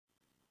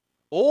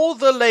All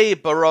the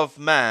labour of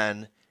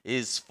man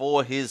is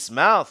for his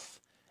mouth,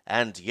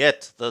 and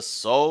yet the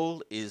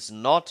soul is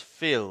not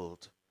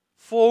filled.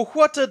 For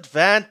what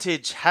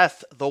advantage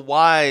hath the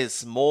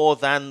wise more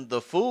than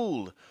the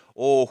fool?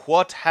 Or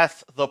what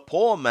hath the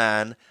poor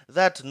man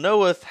that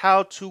knoweth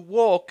how to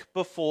walk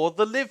before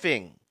the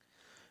living?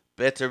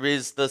 Better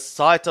is the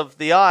sight of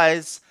the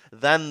eyes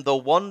than the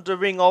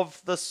wandering of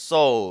the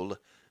soul.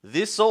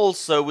 This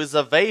also is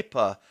a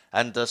vapour,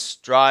 and a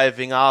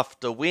striving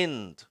after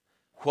wind.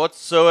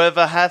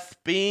 Whatsoever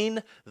hath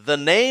been, the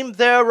name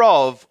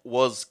thereof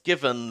was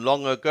given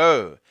long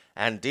ago,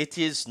 and it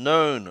is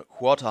known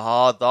what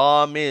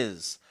Adam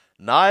is.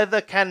 Neither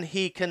can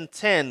he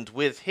contend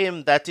with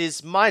him that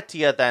is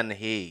mightier than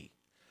he.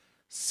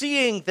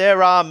 Seeing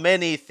there are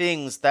many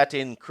things that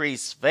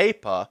increase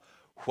vapour,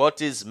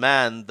 what is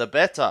man the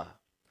better?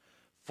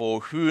 For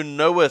who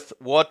knoweth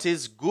what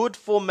is good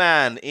for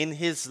man in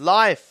his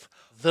life?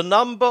 The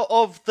number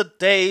of the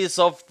days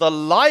of the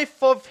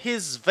life of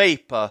his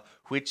vapour,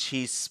 which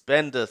he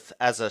spendeth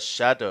as a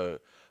shadow.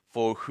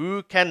 For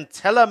who can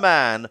tell a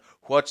man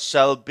what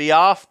shall be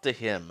after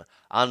him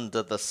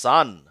under the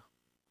sun?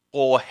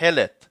 Or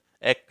Heleth,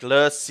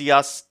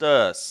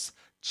 Ecclesiastes,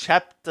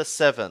 chapter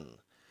 7.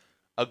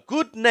 A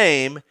good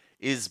name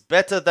is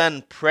better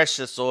than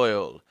precious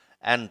oil,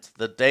 and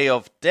the day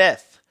of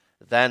death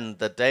than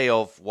the day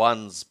of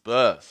one's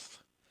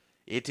birth.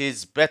 It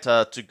is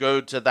better to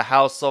go to the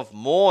house of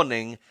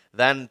mourning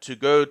than to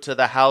go to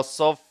the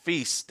house of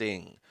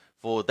feasting,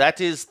 for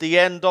that is the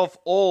end of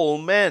all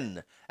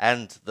men,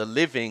 and the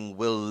living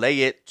will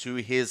lay it to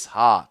his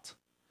heart.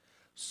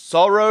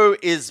 Sorrow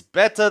is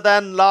better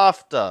than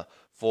laughter,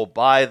 for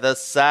by the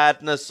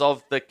sadness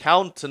of the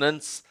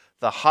countenance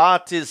the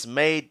heart is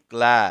made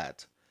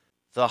glad.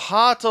 The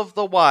heart of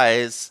the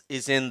wise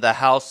is in the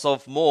house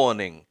of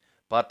mourning,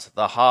 but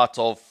the heart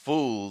of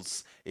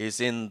fools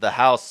is in the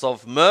house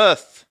of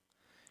mirth.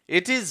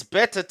 It is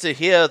better to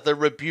hear the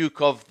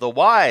rebuke of the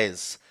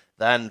wise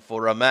than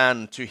for a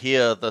man to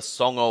hear the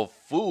song of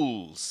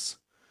fools.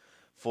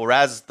 For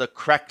as the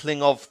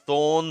crackling of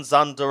thorns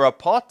under a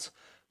pot,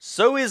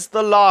 so is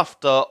the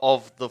laughter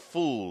of the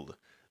fool.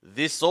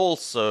 This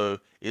also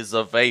is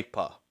a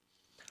vapour.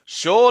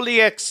 Surely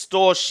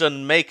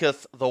extortion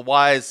maketh the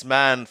wise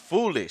man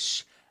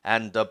foolish,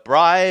 and a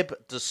bribe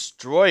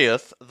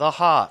destroyeth the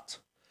heart.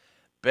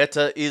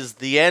 Better is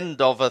the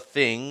end of a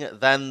thing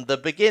than the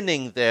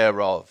beginning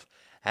thereof,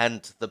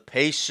 and the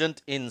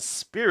patient in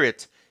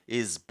spirit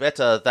is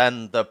better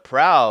than the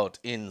proud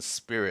in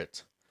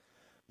spirit.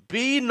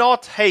 Be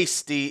not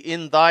hasty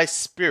in thy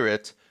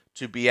spirit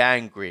to be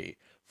angry,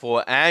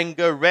 for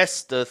anger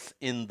resteth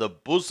in the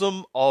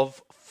bosom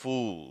of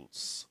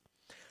fools.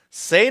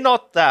 Say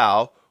not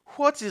thou,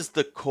 what is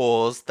the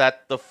cause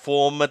that the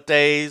former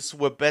days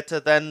were better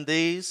than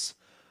these?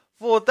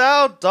 For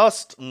thou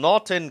dost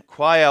not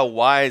enquire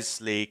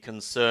wisely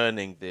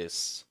concerning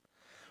this.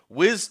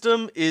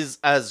 Wisdom is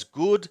as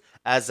good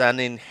as an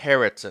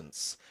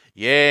inheritance,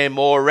 yea,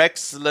 more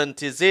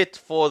excellent is it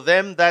for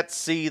them that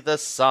see the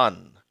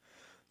sun.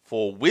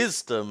 For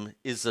wisdom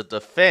is a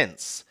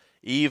defence,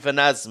 even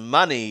as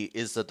money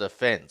is a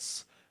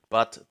defence.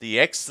 But the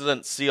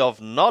excellency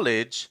of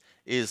knowledge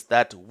is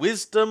that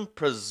wisdom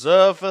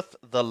preserveth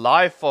the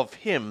life of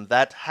him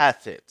that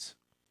hath it.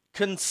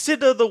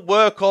 Consider the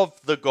work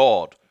of the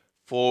God,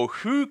 for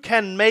who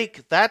can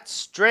make that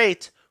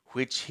straight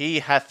which he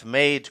hath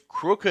made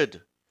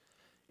crooked?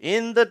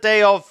 In the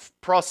day of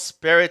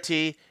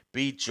prosperity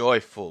be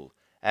joyful,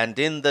 and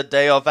in the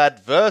day of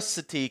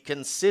adversity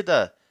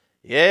consider.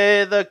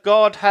 Yea, the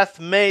God hath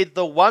made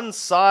the one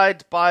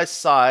side by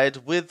side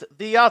with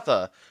the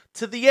other,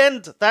 to the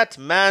end that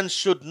man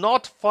should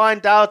not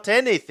find out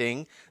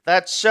anything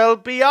that shall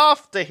be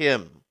after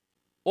him.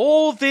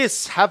 All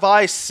this have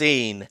I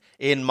seen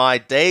in my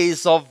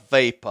days of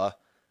vapour.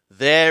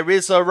 There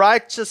is a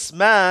righteous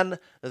man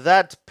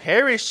that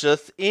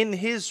perisheth in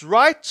his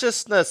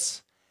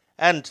righteousness,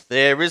 and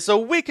there is a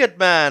wicked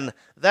man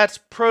that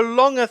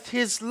prolongeth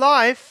his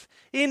life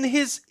in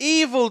his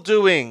evil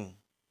doing.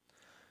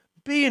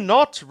 Be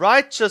not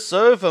righteous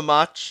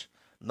overmuch,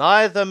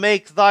 neither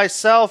make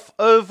thyself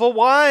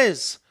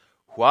overwise.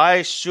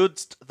 Why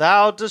shouldst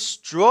thou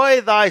destroy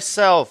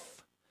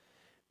thyself?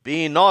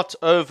 Be not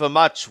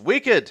overmuch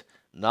wicked,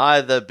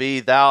 neither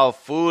be thou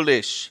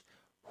foolish.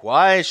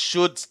 Why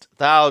shouldst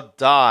thou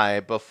die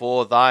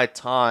before thy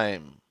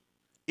time?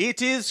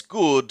 It is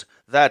good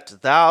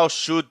that thou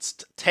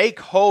shouldst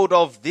take hold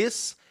of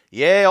this,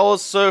 yea,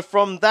 also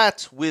from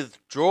that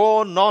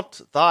withdraw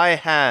not thy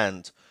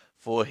hand.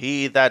 For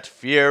he that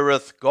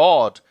feareth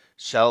God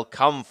shall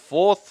come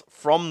forth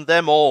from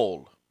them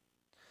all.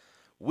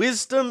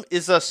 Wisdom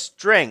is a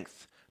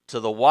strength to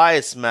the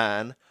wise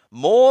man,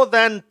 more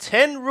than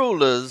 10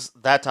 rulers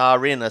that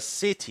are in a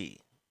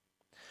city.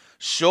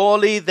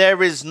 Surely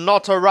there is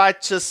not a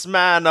righteous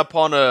man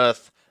upon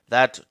earth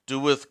that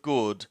doeth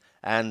good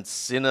and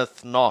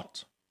sinneth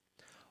not.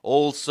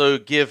 Also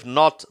give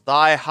not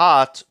thy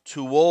heart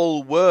to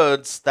all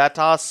words that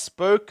are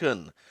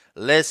spoken,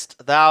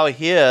 lest thou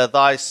hear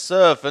thy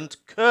servant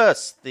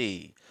curse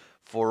thee.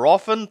 For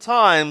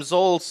oftentimes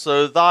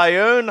also thy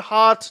own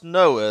heart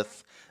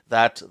knoweth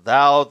that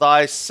thou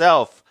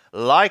thyself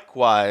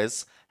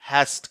likewise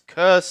hast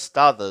cursed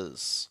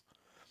others.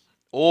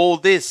 All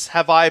this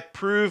have I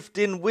proved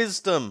in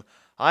wisdom.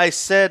 I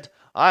said,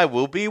 I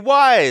will be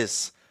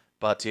wise,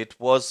 but it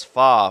was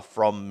far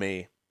from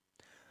me.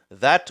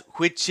 That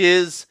which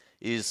is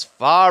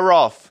far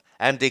off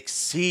and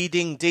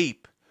exceeding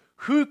deep.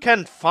 Who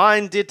can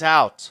find it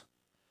out?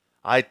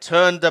 I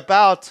turned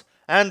about,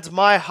 and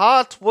my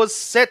heart was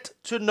set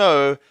to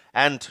know,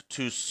 and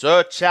to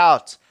search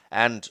out,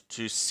 and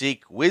to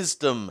seek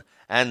wisdom,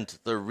 and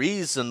the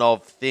reason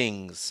of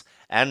things,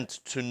 and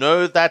to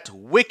know that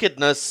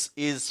wickedness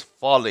is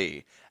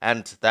folly,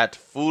 and that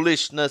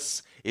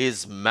foolishness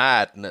is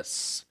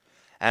madness.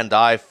 And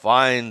I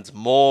find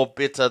more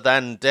bitter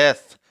than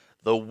death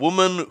the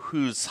woman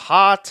whose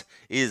heart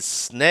is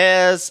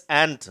snares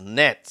and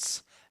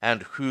nets,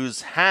 and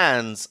whose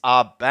hands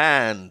are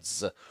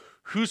bands.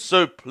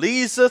 Whoso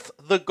pleaseth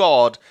the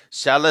God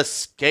shall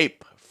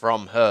escape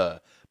from her,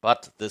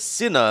 but the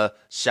sinner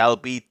shall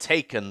be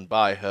taken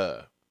by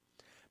her.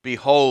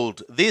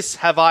 Behold, this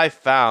have I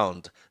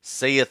found,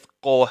 saith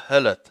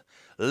Kohelet,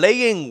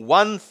 laying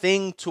one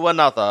thing to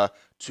another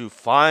to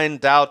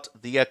find out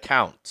the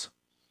account,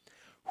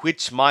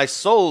 which my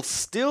soul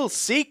still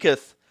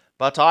seeketh,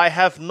 but I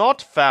have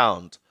not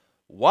found.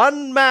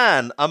 One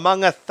man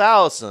among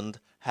 1,000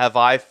 have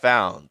I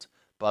found,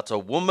 but a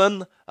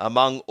woman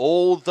among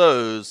all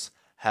those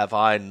have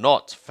I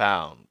not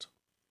found.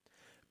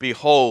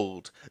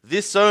 Behold,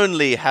 this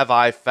only have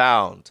I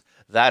found,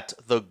 that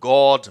the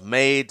God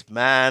made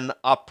man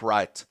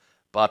upright,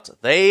 but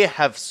they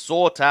have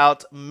sought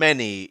out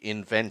many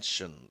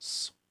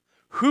inventions.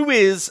 Who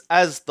is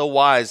as the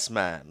wise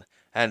man,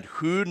 and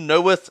who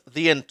knoweth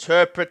the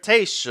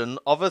interpretation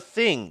of a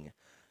thing?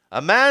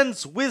 A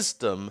man's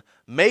wisdom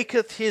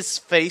maketh his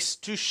face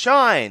to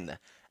shine,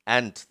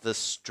 and the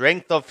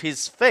strength of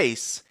his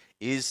face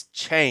is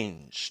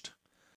changed.